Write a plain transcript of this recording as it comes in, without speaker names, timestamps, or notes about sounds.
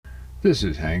This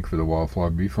is Hank for the Wildflower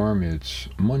Bee Farm. It's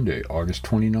Monday, August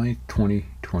 29th,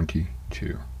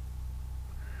 2022.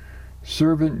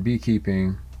 Servant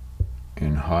beekeeping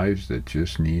in hives that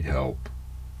just need help.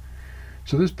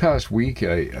 So this past week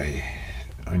I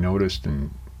noticed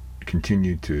and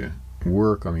continued to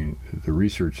work. I mean, the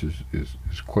research is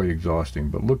quite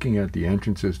exhausting, but looking at the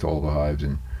entrances to all the hives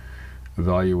and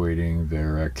evaluating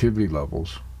their activity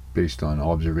levels based on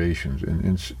observations.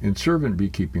 In servant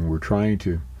beekeeping, we're trying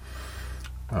to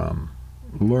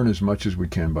learn as much as we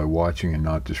can by watching and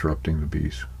not disrupting the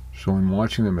bees. So in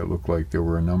watching them, it looked like there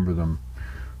were a number of them,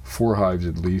 4 hives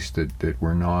at least, that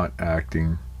were not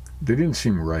acting. They didn't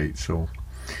seem right. So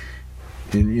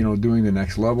in doing the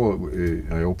next level,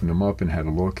 I opened them up and had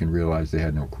a look and realized they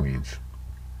had no queens.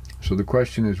 So the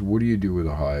question is, what do you do with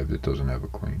a hive that doesn't have a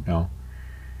queen? Now,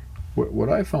 what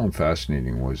I found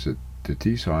fascinating was that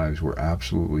these hives were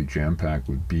absolutely jam-packed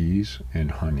with bees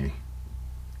and honey.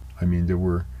 I mean, there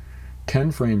were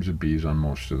 10 frames of bees on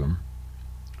most of them.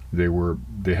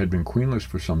 They had been queenless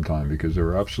for some time because there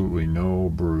were absolutely no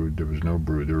brood. There was no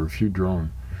brood. There were a few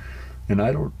drone. And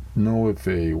I don't know if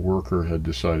a worker had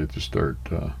decided to start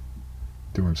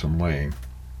doing some laying.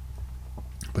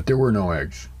 But there were no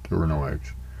eggs. There were no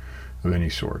eggs of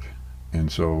any sort.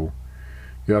 And so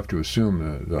you have to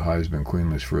assume the hive's been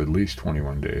queenless for at least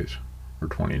 21 days or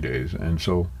 20 days. And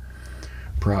so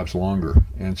perhaps longer.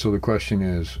 And so the question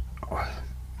is,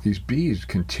 these bees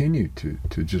continue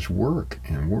to just work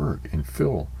and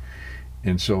fill.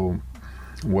 And so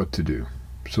what to do?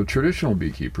 So traditional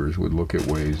beekeepers would look at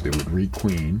ways they would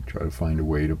requeen, try to find a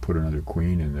way to put another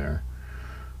queen in there.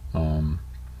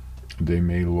 They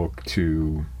may look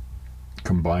to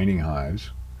combining hives,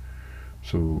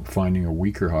 so finding a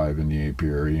weaker hive in the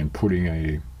apiary and putting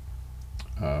a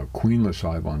queenless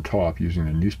hive on top using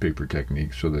a newspaper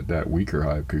technique so that weaker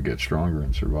hive could get stronger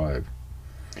and survive.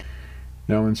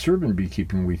 Now in servant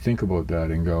beekeeping, we think about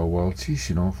that and go, well, geez,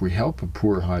 if we help a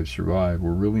poor hive survive,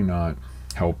 we're really not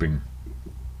helping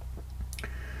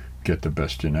get the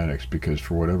best genetics, because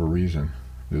for whatever reason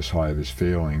this hive is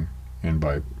failing, and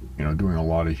by doing a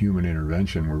lot of human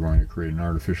intervention, we're going to create an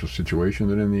artificial situation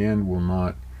that in the end will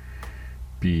not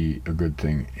be a good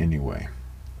thing anyway.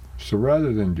 So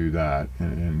rather than do that,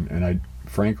 and I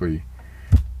frankly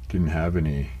didn't have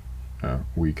any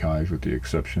weak hives with the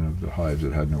exception of the hives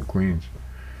that had no queens,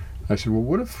 I said, well,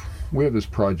 what if we have this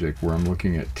project where I'm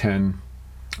looking at 10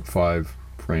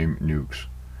 5-frame nukes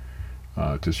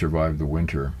to survive the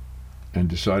winter, and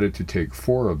decided to take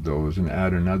 4 of those and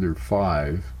add another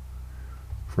 5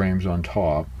 frames on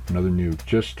top, another nuke,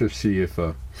 just to see if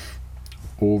a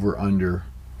over-under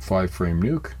 5-frame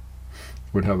nuke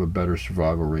would have a better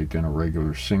survival rate than a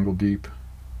regular single deep,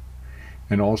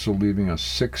 and also leaving us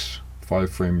 6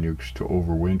 5-frame nukes to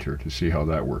overwinter to see how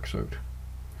that works out.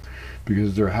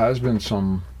 Because there has been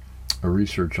some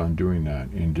research on doing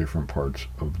that in different parts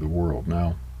of the world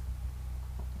now.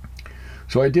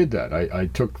 So I did that. I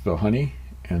took the honey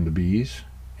and the bees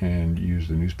and used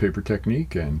the newspaper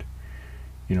technique and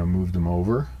moved them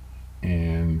over,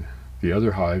 and the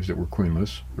other hives that were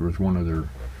queenless, there was one other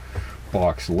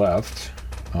box left.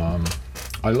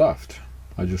 I left.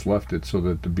 I just left it so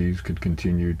that the bees could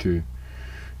continue to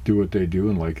do what they do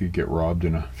and likely get robbed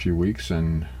in a few weeks,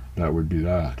 and that would be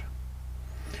that.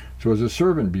 So as a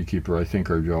servant beekeeper, I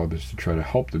think our job is to try to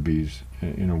help the bees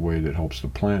in a way that helps the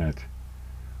planet,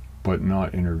 but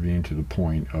not intervene to the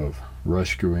point of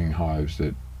rescuing hives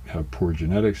that have poor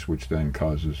genetics, which then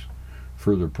causes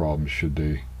further problems should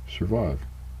they survive.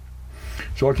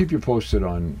 So I'll keep you posted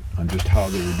on just how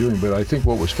they were doing, but I think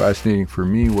what was fascinating for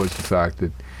me was the fact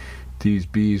that these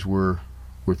bees were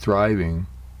thriving.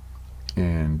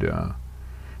 And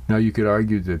now you could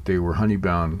argue that they were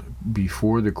honeybound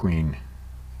before the queen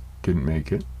didn't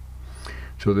make it.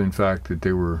 So in fact that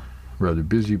they were rather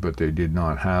busy, but they did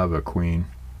not have a queen.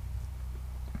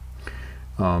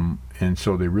 And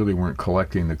so they really weren't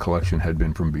collecting. The collection had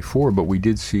been from before, but we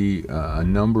did see a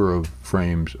number of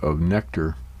frames of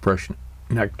nectar, fresh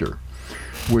nectar,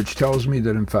 which tells me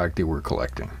that in fact they were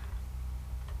collecting.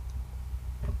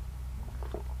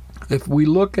 If we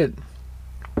look at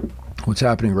what's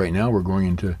happening right now, we're going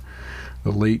into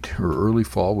the late or early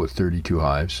fall with 32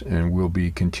 hives, and we'll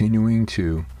be continuing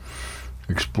to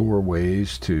explore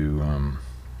ways to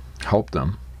help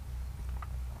them.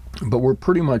 But we're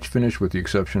pretty much finished with the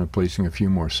exception of placing a few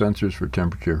more sensors for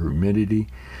temperature, humidity,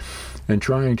 and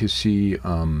trying to see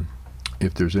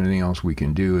if there's anything else we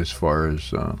can do as far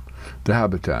as the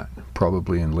habitat.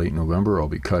 Probably in late November I'll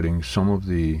be cutting some of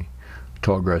the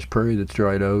tallgrass prairie that's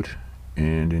dried out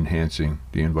and enhancing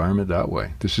the environment that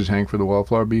way. This is Hank for the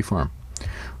Wildflower Bee Farm.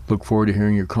 Look forward to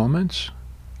hearing your comments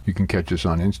You can catch us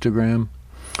on Instagram,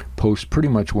 post pretty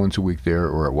much once a week there,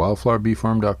 or at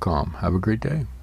wildflowerbeefarm.com. Have a great day.